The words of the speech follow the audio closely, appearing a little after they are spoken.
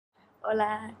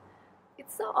Hola!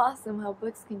 It's so awesome how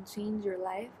books can change your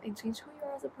life and change who you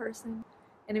are as a person.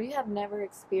 And if you have never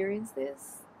experienced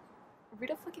this, read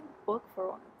a fucking book for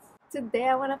once. Today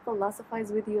I want to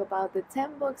philosophize with you about the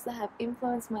 10 books that have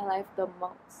influenced my life the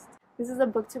most. This is a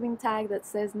booktubing tag that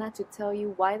says not to tell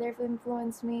you why they've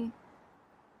influenced me.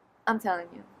 I'm telling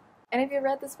you. And if you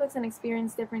read these books and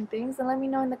experienced different things, then let me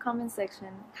know in the comment section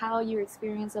how your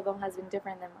experience of them has been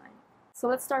different than mine. So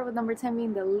let's start with number 10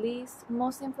 being the least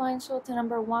most influential to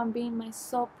number 1 being my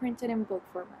soul printed in book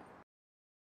format.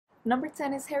 Number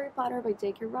 10 is Harry Potter by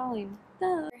J.K. Rowling.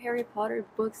 The Harry Potter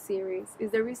book series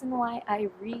is the reason why I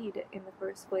read in the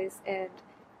first place and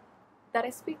that I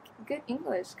speak good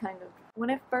English, kind of.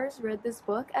 When I first read this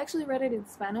book, I actually read it in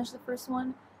Spanish, the first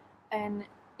one, and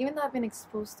even though I've been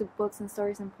exposed to books and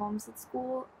stories and poems at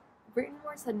school, written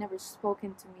words had never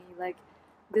spoken to me like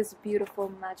this beautiful,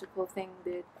 magical thing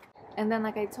did. And then,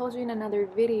 like I told you in another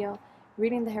video,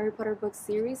 reading the Harry Potter book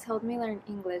series helped me learn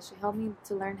English. It helped me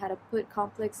to learn how to put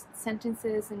complex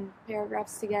sentences and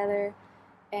paragraphs together.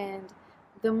 And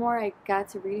the more I got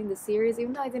to reading the series,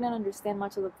 even though I didn't understand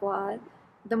much of the plot,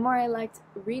 the more I liked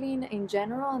reading in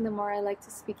general and the more I liked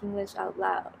to speak English out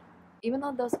loud. Even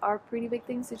though those are pretty big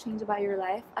things to change about your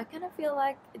life, I kind of feel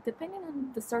like, depending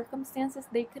on the circumstances,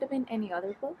 they could have been any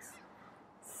other books.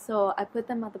 So I put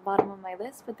them at the bottom of my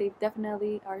list, but they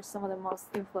definitely are some of the most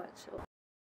influential.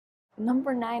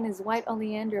 Number 9 is White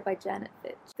Oleander by Janet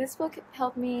Fitch. This book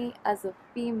helped me as a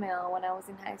female when I was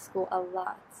in high school a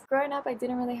lot. Growing up, I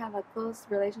didn't really have a close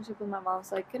relationship with my mom,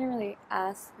 so I couldn't really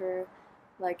ask her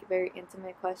like very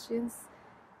intimate questions.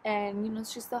 And you know,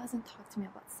 she still hasn't talked to me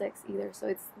about sex either, so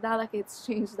it's not like it's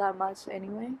changed that much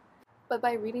anyway. But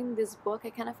by reading this book,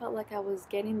 I kind of felt like I was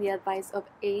getting the advice of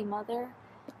a mother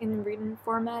in written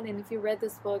format, and if you read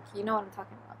this book, you know what I'm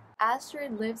talking about.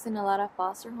 Astrid lives in a lot of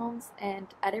foster homes, and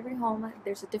at every home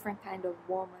there's a different kind of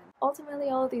woman. Ultimately,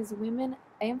 all of these women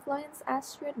influence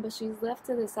Astrid, but she's left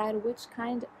to decide which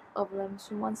kind of them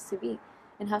she wants to be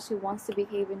and how she wants to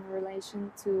behave in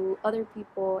relation to other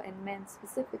people and men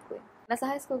specifically. And as a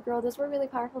high school girl, those were really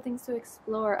powerful things to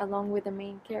explore along with the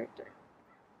main character.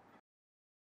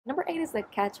 Number 8 is The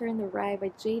Catcher in the Rye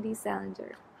by J.D.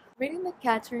 Salinger. Reading The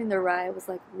Catcher in the Rye was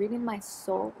like reading my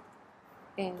soul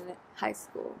in high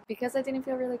school. Because I didn't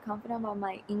feel really confident about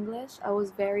my English, I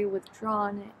was very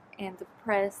withdrawn and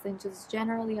depressed and just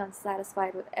generally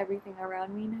unsatisfied with everything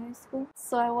around me in high school.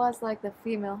 So I was like the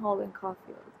female Holden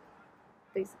Caulfield,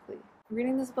 basically.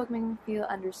 Reading this book made me feel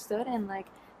understood and like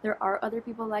there are other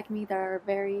people like me that are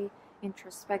very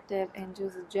introspective and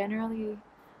just generally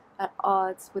at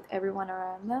odds with everyone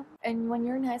around them. And when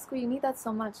you're in high school, you need that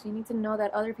so much. You need to know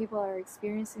that other people are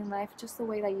experiencing life just the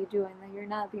way that you do and that you're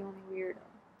not the only weirdo.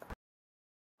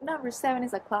 Number 7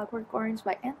 is A Clockwork Orange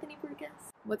by Anthony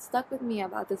Burgess. What stuck with me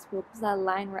about this book was that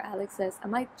line where Alex says,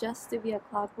 "Am I just to be a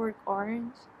clockwork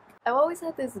orange?" I've always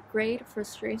had this great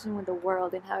frustration with the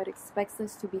world and how it expects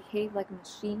us to behave like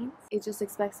machines. It just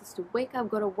expects us to wake up,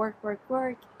 go to work,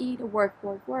 eat, work,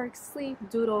 sleep,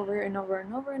 do it over and over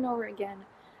and over and over again.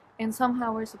 And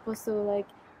somehow we're supposed to like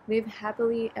live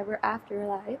happily ever after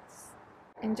lives.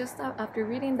 And just after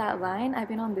reading that line, I've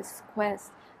been on this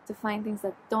quest to find things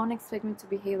that don't expect me to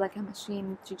behave like a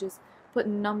machine, to just put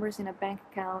numbers in a bank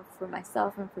account for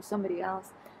myself and for somebody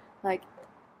else. Like,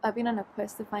 I've been on a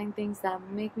quest to find things that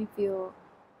make me feel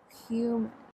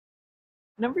human.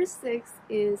 Number 6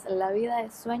 is La Vida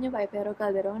es Sueño by Pedro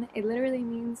Calderón. It literally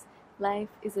means life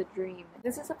is a dream.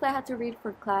 This is a play I had to read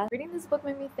for class. Reading this book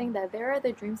made me think that there are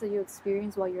the dreams that you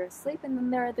experience while you're asleep, and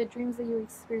then there are the dreams that you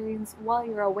experience while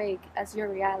you're awake as your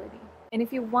reality. And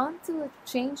if you want to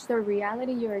change the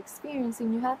reality you're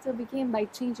experiencing, you have to begin by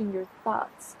changing your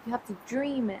thoughts. You have to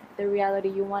dream the reality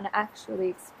you want to actually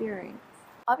experience.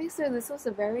 Obviously, this was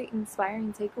a very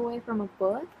inspiring takeaway from a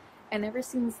book, and ever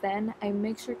since then, I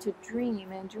make sure to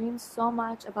dream and dream so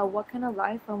much about what kind of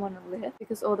life I want to live,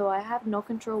 because although I have no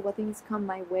control what things come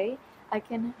my way, I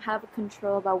can have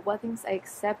control about what things I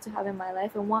accept to have in my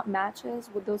life and what matches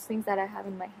with those things that I have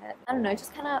in my head. I don't know, it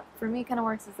just kind of, for me, it kind of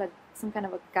works as like some kind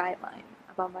of a guideline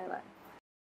about my life.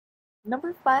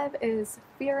 Number 5 is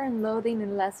Fear and Loathing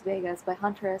in Las Vegas by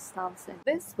Hunter S. Thompson.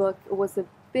 This book was a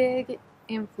big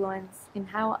influence in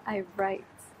how I write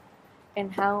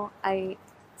and how I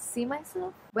see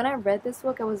myself. When I read this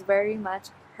book, I was very much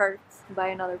hurt by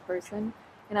another person,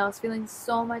 and I was feeling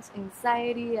so much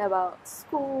anxiety about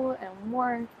school and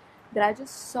work that I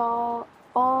just saw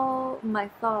all my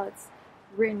thoughts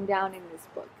written down in this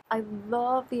book. I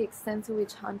love the extent to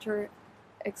which Hunter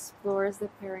explores the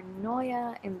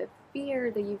paranoia and the fear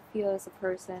that you feel as a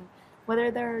person, whether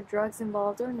there are drugs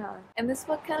involved or not. And this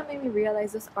book kind of made me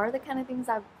realize those are the kind of things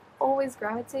I've always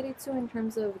gravitated to in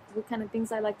terms of what kind of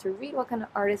things I like to read, what kind of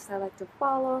artists I like to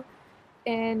follow,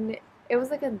 and it was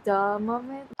like a duh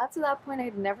moment. Up to that point,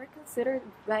 I'd never considered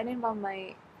writing about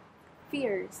my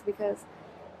fears because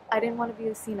I didn't want to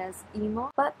be seen as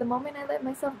emo. But the moment I let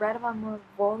myself write about more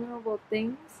vulnerable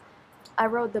things, I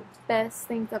wrote the best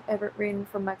things I've ever written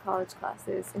for my college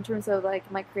classes in terms of like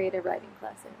my creative writing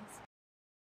classes.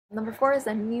 Number 4 is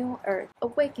A New Earth,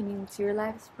 Awakening to Your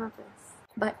Life's Purpose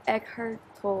by Eckhart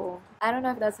Tolle. I don't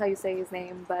know if that's how you say his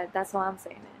name, but that's how I'm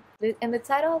saying it. And the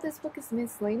title of this book is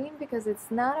misleading because it's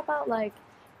not about like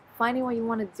finding what you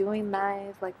want to do in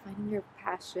life, like finding your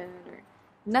passion or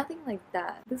nothing like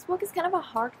that. This book is kind of a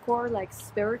hardcore like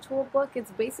spiritual book.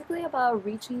 It's basically about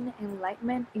reaching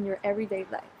enlightenment in your everyday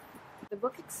life. The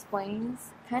book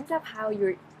explains kind of how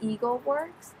your ego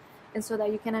works, and so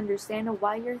that you can understand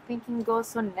why your thinking goes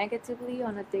so negatively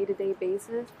on a day-to-day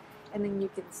basis, and then you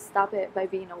can stop it by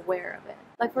being aware of it.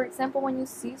 Like for example, when you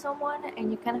see someone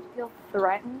and you kind of feel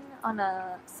threatened on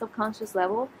a subconscious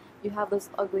level, you have those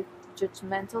ugly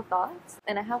judgmental thoughts.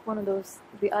 And I have one of those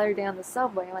the other day on the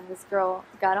subway when this girl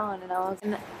got on,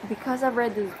 and because I've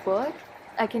read this book,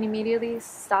 I can immediately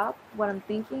stop what I'm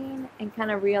thinking and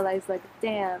kind of realize like,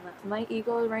 damn, my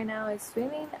ego right now is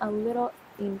feeling a little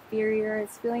inferior,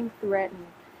 it's feeling threatened,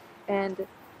 and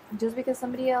just because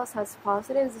somebody else has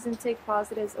positives doesn't take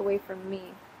positives away from me.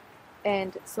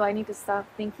 And so I need to stop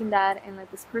thinking that and let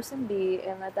this person be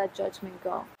and let that judgment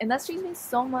go. And that's changed me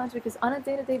so much because on a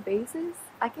day-to-day basis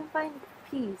I can find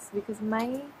peace because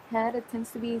my head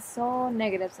tends to be so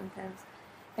negative sometimes,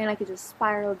 and I could just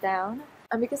spiral down.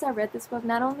 And because I read this book,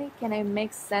 not only can I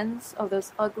make sense of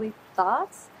those ugly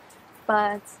thoughts,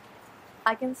 but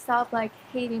I can stop like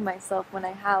hating myself when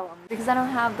I have them. Because I don't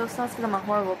have those thoughts because I'm a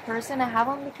horrible person. I have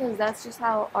them because that's just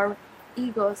how our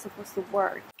ego is supposed to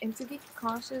work. And to be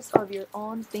conscious of your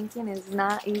own thinking is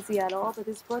not easy at all, but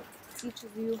this book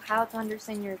teaches you how to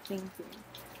understand your thinking.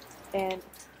 And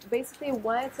basically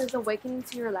why it says awakening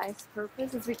to your life's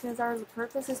purpose is because our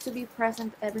purpose is to be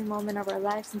present every moment of our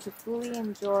lives and to fully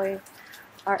enjoy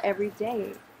our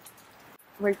everyday.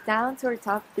 We're down to our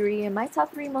top 3, and my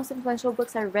top 3 most influential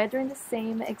books I read during the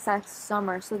same exact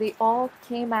summer, so they all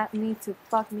came at me to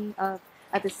fuck me up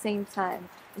at the same time.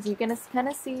 And so you can kind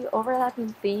of see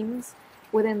overlapping themes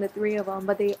within the 3 of them,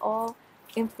 but they all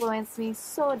influenced me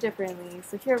so differently.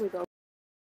 So here we go.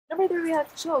 Number 3, we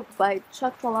have Choke by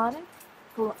Chuck Palahniuk.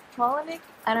 Palahniuk?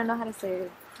 I don't know how to say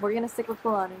it. We're gonna stick with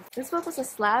Palahniuk. This book was a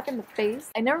slap in the face.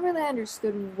 I never really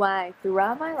understood why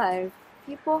throughout my life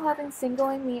people have been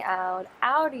singling me out,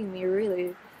 outing me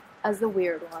really, as the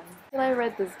weird one. Until I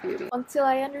read this beauty. Until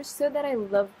I understood that I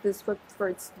loved this book for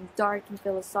its dark and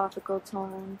philosophical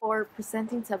tone, or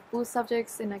presenting taboo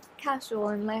subjects in a casual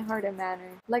and lighthearted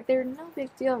manner. Like they're no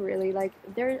big deal really, like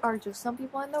there are just some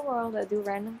people in the world that do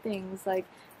random things, like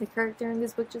the character in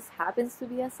this book just happens to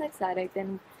be a sex addict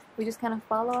and we just kind of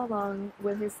follow along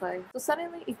with his life. So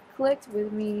suddenly it clicked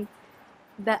with me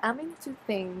that I'm into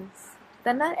things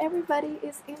that not everybody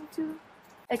is into,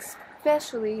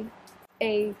 especially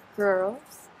A,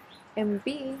 girls, and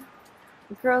B,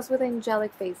 girls with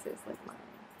angelic faces like mine.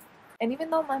 And even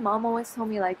though my mom always told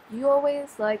me like, you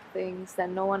always like things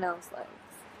that no one else likes,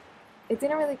 it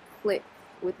didn't really click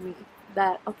with me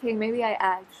that, okay, maybe I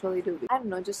actually do. I don't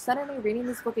know, just suddenly reading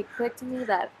this book, it clicked to me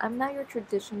that I'm not your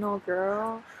traditional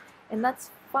girl, and that's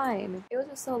fine. It was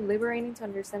just so liberating to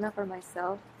understand that for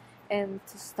myself and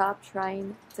to stop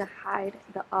trying to hide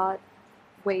the odd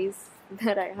ways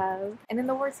that I have. And in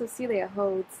the words of Celia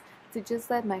Hodes, to just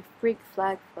let my freak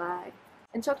flag fly.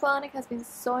 And Chuck Palahniuk has been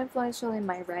so influential in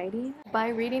my writing. By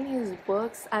reading his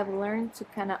books, I've learned to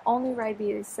kind of only write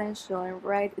the essential and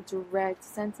write direct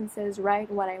sentences,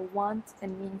 write what I want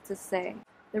and mean to say.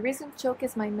 The reason Choke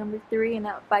is my number 3 and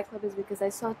not Fight Club is because I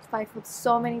saw Fight Club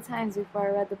so many times before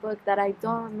I read the book that I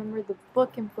don't remember the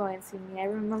book influencing me. I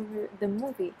remember the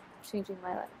movie changing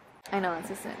my life. I know it's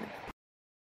a sin.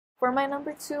 For my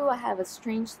number 2, I have A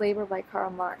Strange Labor by Karl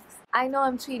Marx. I know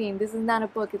I'm cheating, this is not a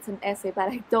book, it's an essay, but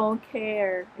I don't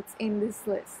care. It's in this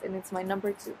list, and it's my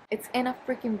number 2. It's in a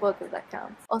freaking book if that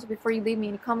counts. Also, before you leave me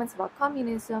any comments about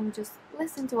communism, just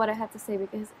listen to what I have to say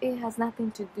because it has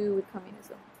nothing to do with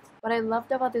communism. What I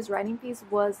loved about this writing piece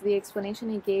was the explanation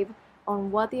he gave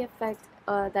on what the effect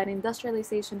that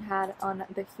industrialization had on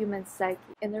the human psyche.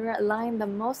 And the line that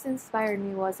most inspired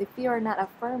me was, if you are not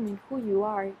affirming who you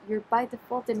are, you're by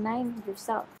default denying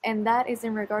yourself. And that is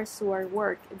in regards to our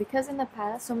work. Because in the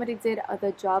past, somebody did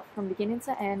the job from beginning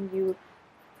to end. You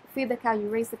feed the cow, you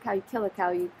raise the cow, you kill the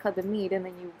cow, you cut the meat, and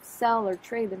then you sell or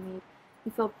trade the meat.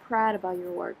 You feel proud about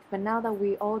your work. But now that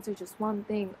we all do just one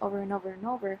thing over and over and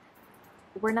over,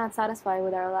 we're not satisfied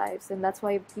with our lives, and that's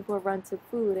why people run to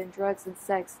food and drugs and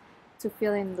sex to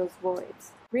fill in those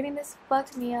voids. Reading this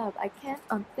fucked me up. I can't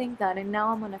unthink that, and now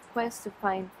I'm on a quest to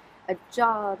find a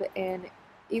job and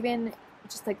even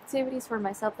just activities for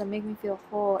myself that make me feel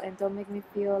whole and don't make me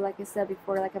feel, like I said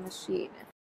before, like a machine.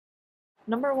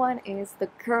 Number 1 is The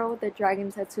Girl with the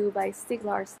Dragon Tattoo by Stieg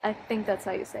Larsson. I think that's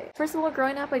how you say it. First of all,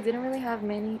 growing up, I didn't really have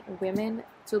many women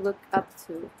to look up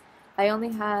to. I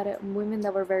only had women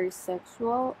that were very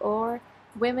sexual, or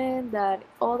women that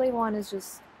all they want is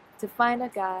just to find a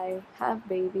guy, have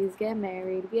babies, get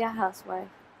married, be a housewife.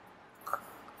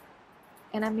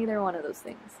 And I'm neither one of those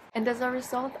things. And as a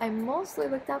result, I mostly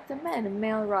looked up to men,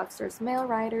 male rock stars, male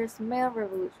writers, male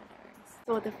revolutionaries.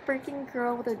 So what the freaking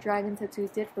Girl with the Dragon Tattoo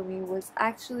did for me was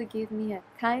actually give me a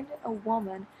kind of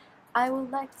woman I would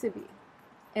like to be.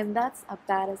 And that's a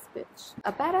badass bitch.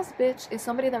 A badass bitch is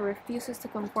somebody that refuses to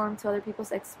conform to other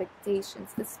people's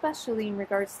expectations, especially in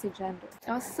regards to gender.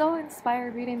 I was so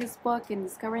inspired reading this book and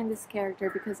discovering this character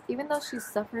because even though she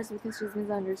suffers because she's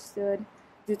misunderstood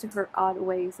due to her odd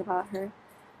ways about her,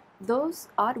 those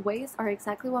odd ways are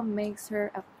exactly what makes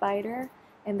her a fighter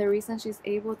and the reason she's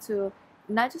able to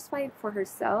not just fight for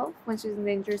herself when she's in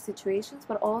dangerous situations,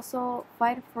 but also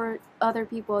fight for other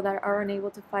people that are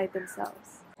unable to fight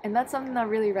themselves. And that's something that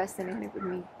really resonated with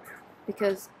me,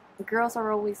 because girls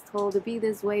are always told to be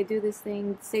this way, do this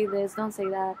thing, say this, don't say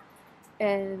that,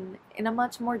 and in a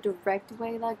much more direct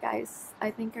way that guys,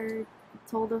 I think, are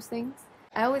told those things.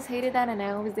 I always hated that, and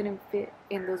I always didn't fit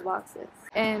in those boxes.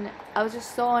 And I was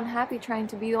just so unhappy trying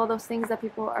to be all those things that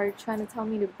people are trying to tell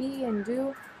me to be and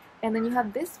do. And then you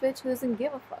have this bitch who doesn't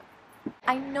give a fuck.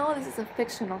 I know this is a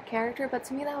fictional character, but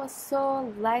to me that was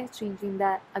so life-changing,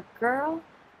 that a girl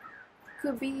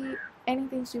could be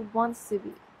anything she wants to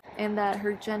be, and that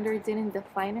her gender didn't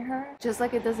define her, just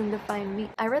like it doesn't define me.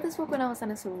 I read this book when I was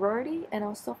in a sorority, and I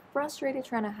was so frustrated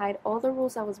trying to hide all the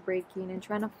rules I was breaking and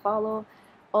trying to follow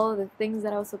all of the things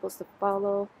that I was supposed to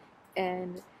follow,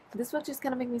 and this book just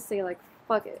kind of made me say, like,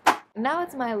 fuck it. Now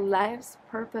it's my life's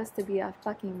purpose to be a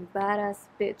fucking badass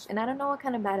bitch, and I don't know what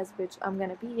kind of badass bitch I'm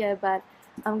gonna be yet, but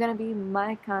I'm gonna be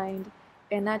my kind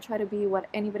and not try to be what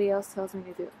anybody else tells me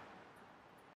to do.